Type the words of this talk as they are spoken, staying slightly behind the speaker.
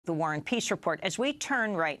The War and Peace Report. As we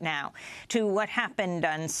turn right now to what happened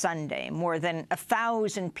on Sunday, more than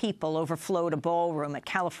 1,000 people overflowed a ballroom at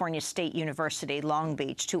California State University, Long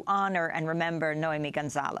Beach, to honor and remember Nohemí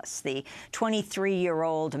González, the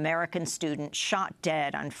 23-year-old American student shot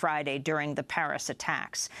dead on Friday during the Paris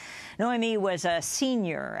attacks. Nohemí was a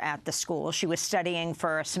senior at the school. She was studying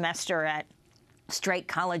for a semester at Strate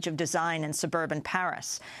College of Design in suburban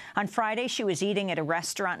Paris. On Friday, she was eating at a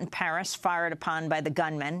restaurant in Paris, fired upon by the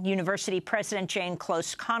gunmen. University President Jane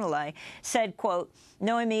Close Connolly said, quote,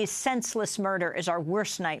 "Nohemí's senseless murder is our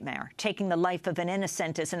worst nightmare. Taking the life of an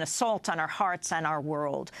innocent is an assault on our hearts and our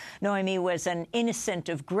world. Nohemí was an innocent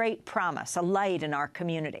of great promise, a light in our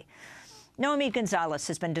community." Nohemí González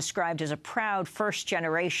has been described as a proud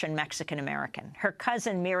first-generation Mexican-American. Her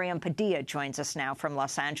cousin, Miriam Padilla, joins us now from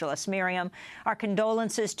Los Angeles. Miriam, our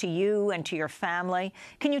condolences to you and to your family.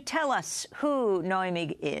 Can you tell us who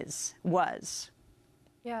Nohemí was?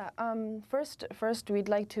 Yeah, first, we'd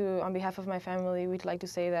like to, on behalf of my family, we'd like to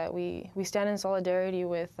say that we stand in solidarity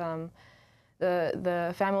with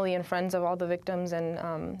the family and friends of all the victims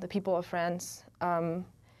and the people of France.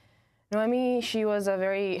 Nohemí, she was a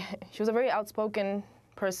very outspoken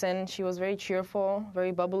person. She was very cheerful,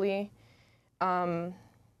 very bubbly. You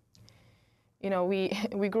know,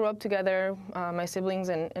 we grew up together, my siblings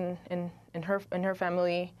and her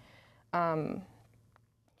family.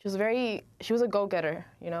 She was a go-getter,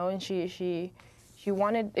 you know, and she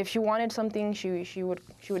wanted, if she wanted something, she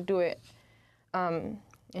would do it. And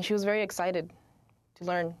she was very excited to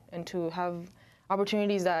learn and to have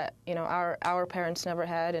opportunities that, you know, our parents never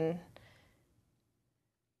had.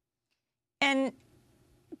 And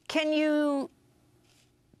can you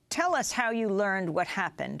tell us how you learned what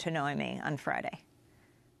happened to Nohemí on Friday?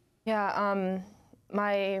 Yeah,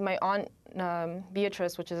 my aunt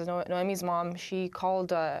Beatrice, which is Nohemí's mom, she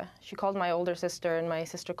called my older sister, and my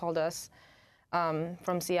sister called us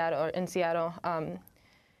from Seattle, in Seattle,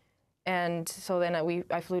 and so then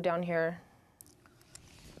I flew down here,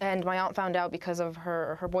 and my aunt found out because of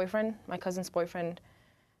her boyfriend, my cousin's boyfriend,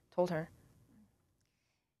 told her.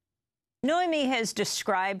 Nohemí has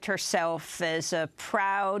described herself as a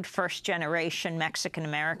proud first-generation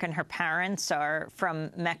Mexican-American. Her parents are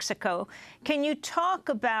from Mexico. Can you talk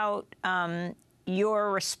about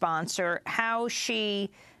your response or how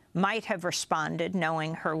she might have responded,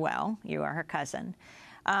 knowing her well, you are her cousin,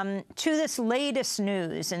 to this latest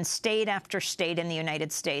news in state after state in the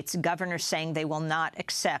United States, governors saying they will not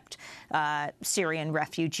accept Syrian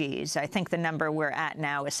refugees? I think the number we're at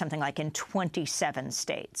now is something like in 27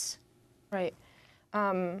 states. Right.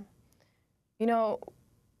 You know,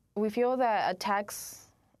 we feel that attacks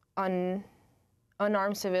on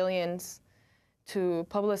unarmed civilians to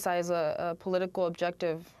publicize a political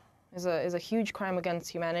objective is a huge crime against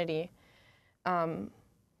humanity.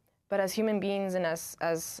 But as human beings and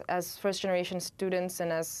as first-generation students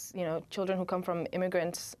and as, you know, children who come from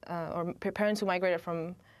immigrants or parents who migrated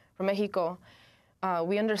from Mexico,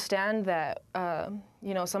 we understand that,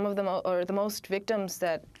 you know, some of them, or the most victims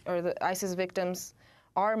that, or the ISIS victims,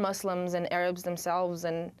 are Muslims and Arabs themselves,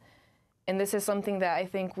 and this is something that I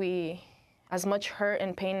think we, as much hurt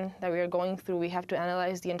and pain that we are going through, we have to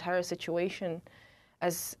analyze the entire situation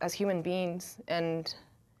as human beings and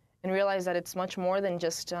realize that it's much more than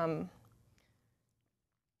just the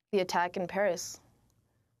attack in Paris.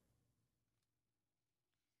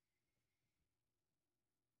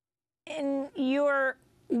 In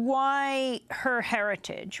why her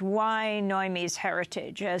heritage, why Nohemí's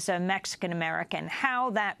heritage as a Mexican-American, how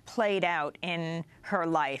that played out in her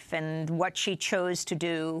life and what she chose to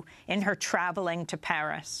do in her traveling to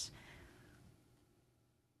Paris?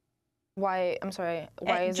 Why, I'm sorry,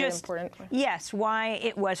 why is it important? Yes, why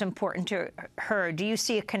it was important to her. Do you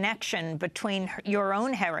see a connection between your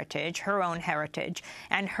own heritage, her own heritage,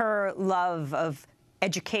 and her love of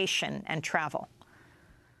education and travel?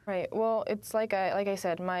 Right. Well, it's like I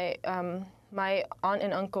said, my my aunt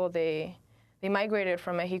and uncle, they migrated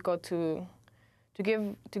from Mexico to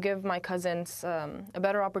give my cousins a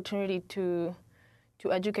better opportunity to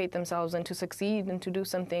educate themselves and to succeed and to do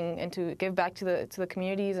something and to give back to the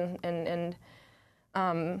communities and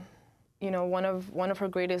you know, one of her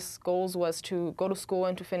greatest goals was to go to school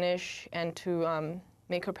and to finish and to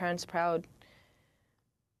make her parents proud.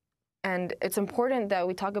 And it's important that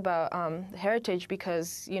we talk about heritage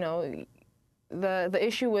because, you know, the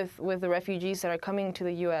issue with the refugees that are coming to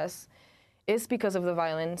the U.S. is because of the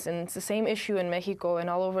violence, and it's the same issue in Mexico and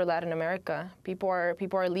all over Latin America. People are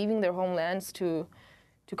leaving their homelands to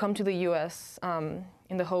come to the U.S.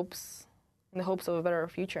 In the hopes of a better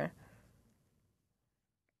future.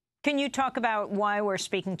 Can you talk about why we're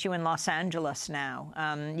speaking to you in Los Angeles now?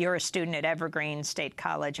 You're a student at Evergreen State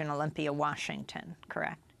College in Olympia, Washington,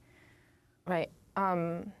 correct? Right.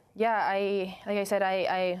 Yeah, like I said,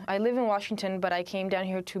 I live in Washington, but I came down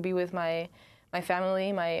here to be with my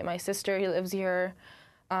family. My sister lives here.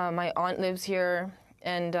 My aunt lives here.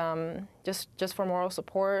 And just for moral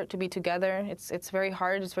support, to be together. It's very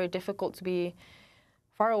hard. It's very difficult to be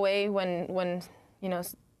far away when you know,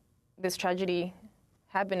 this tragedy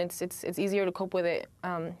happened. It's easier to cope with it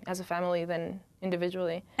as a family than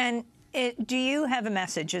individually. And do you have a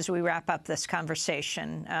message as we wrap up this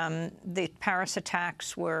conversation? The Paris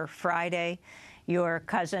attacks were Friday. Your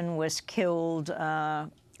cousin was killed in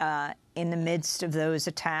the midst of those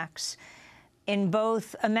attacks. In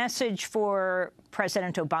both a message for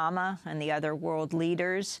President Obama and the other world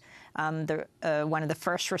leaders, one of the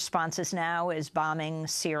first responses now is bombing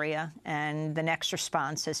Syria, and the next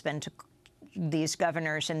response has been to these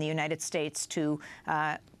governors in the United States to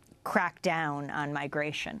crack down on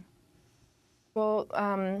migration. Well,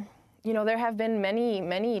 you know, there have been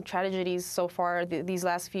many tragedies so far these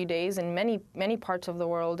last few days in many parts of the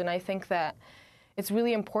world, and I think that it's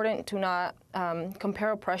really important to not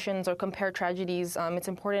compare oppressions or compare tragedies. It's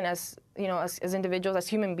important, as you know, as individuals, as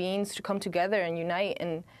human beings, to come together and unite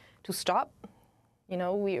and to stop. You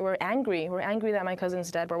know, we're angry. We're angry that my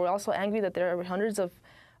cousin's dead, but we're also angry that there are hundreds of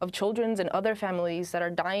children and other families that are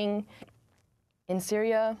dying in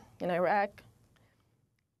Syria, in Iraq,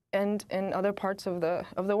 and in other parts of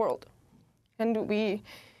the world. And we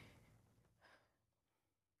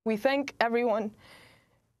thank everyone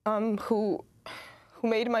who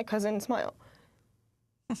made my cousin smile.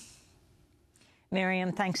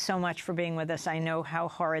 Miriam, thanks so much for being with us. I know how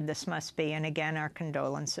horrid this must be, and again, our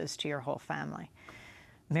condolences to your whole family.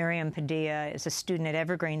 Miriam Padilla is a student at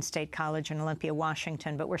Evergreen State College in Olympia,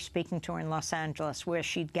 Washington, but we're speaking to her in Los Angeles, where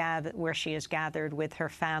she is gathered with her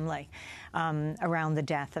family around the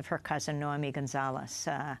death of her cousin, Nohemí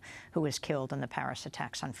González, who was killed in the Paris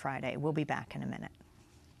attacks on Friday. We'll be back in a minute.